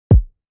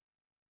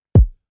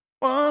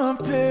One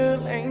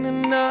pill ain't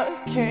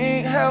enough,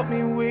 can't help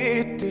me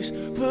with this.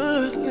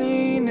 Put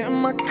lean in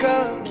my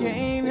cup,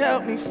 can't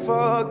help me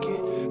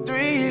forget.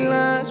 3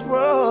 lines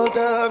rolled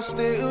up,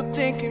 still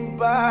thinking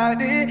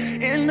about it.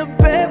 In the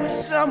bed with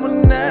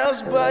someone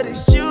else, but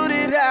it's you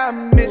that I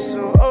miss.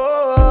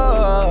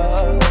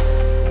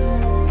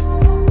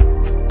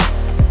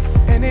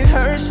 And it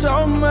hurts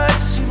so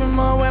much, even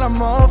more when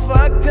I'm all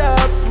fucked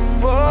up.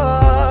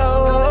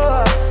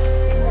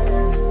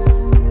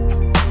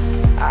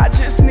 I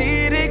just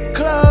needed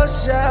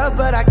closure,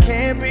 but I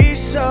can't be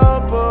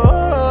sober.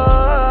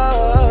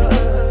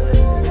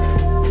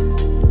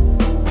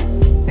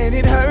 And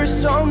it hurts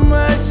so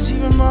much,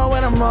 even more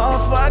when I'm all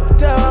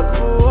fucked up.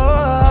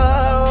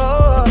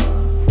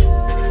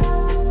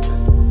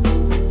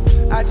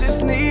 I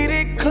just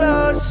needed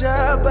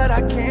closure, but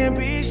I can't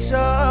be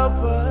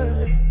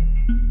sober.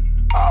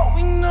 All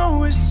we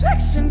know is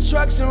sex and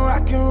drugs and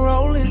rock and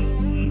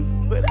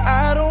rollin'. But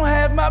I don't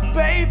have my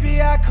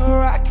baby I could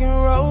rock and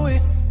roll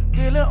with.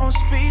 Dealer on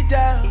speed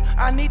dial,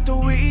 I need the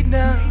weed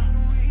now.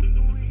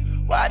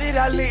 Why did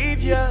I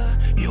leave you?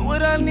 You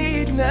what I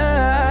need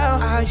now.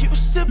 I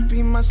used to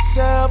be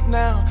myself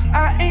now.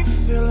 I ain't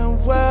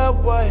feeling well,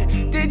 what?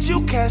 Did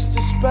you cast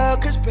a spell?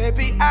 Cause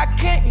baby, I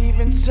can't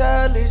even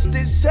tell. Is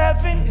this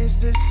heaven,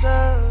 is this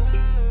earth?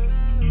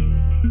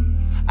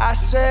 I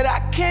said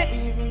I can't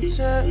even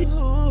tell.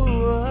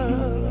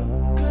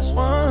 Cause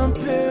one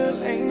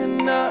pill ain't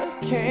enough,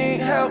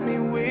 can't help me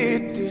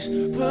with this.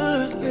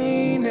 Put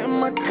lean in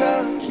my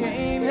cup,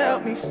 can't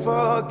help me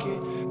forget.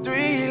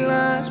 3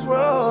 lines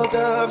rolled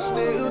up,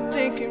 still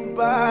thinking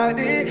about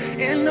it.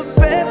 In the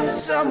bed with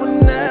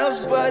someone else,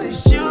 but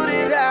it's you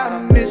that I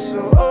miss.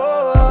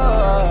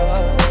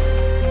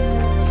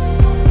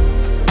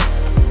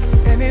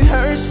 And it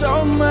hurts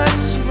so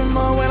much, even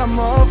more when I'm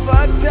all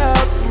fucked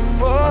up.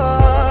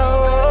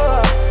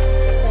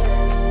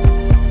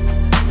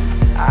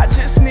 I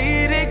just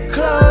needed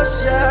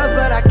closure,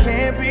 but I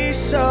can't be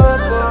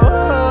sober.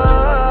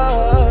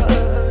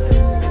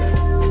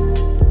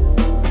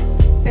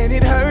 And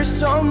it hurts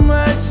so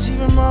much,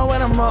 even more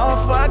when I'm all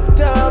fucked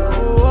up.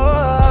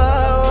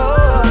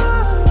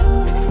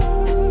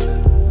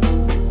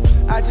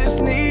 I just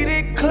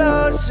needed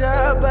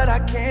closure, but I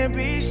can't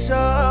be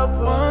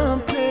sober.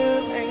 One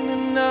pill ain't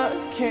enough,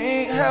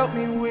 can't help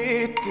me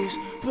with this.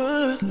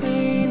 Put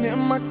lean in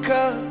my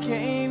cup,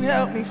 can't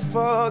help me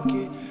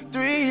forget.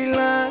 3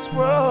 lines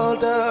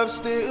rolled up,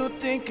 still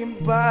thinking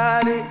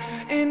about it.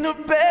 In the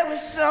bed with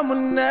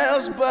someone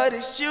else, but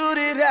it's you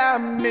that I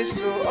miss.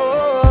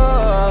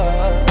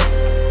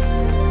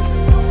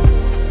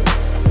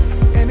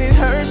 And it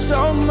hurts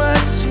so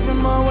much, even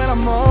more when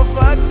I'm all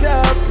fucked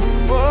up.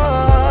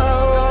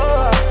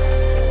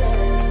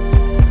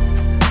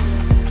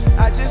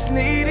 I just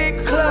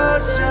needed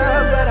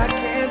closure, but I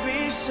can't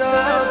be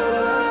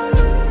sober.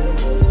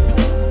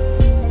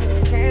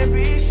 Can't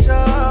be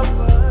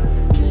sober.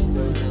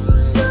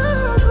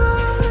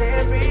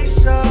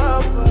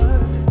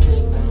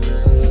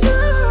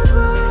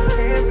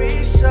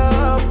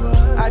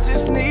 I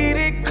just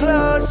needed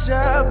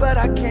closure, but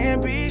I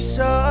can't be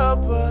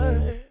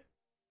sober.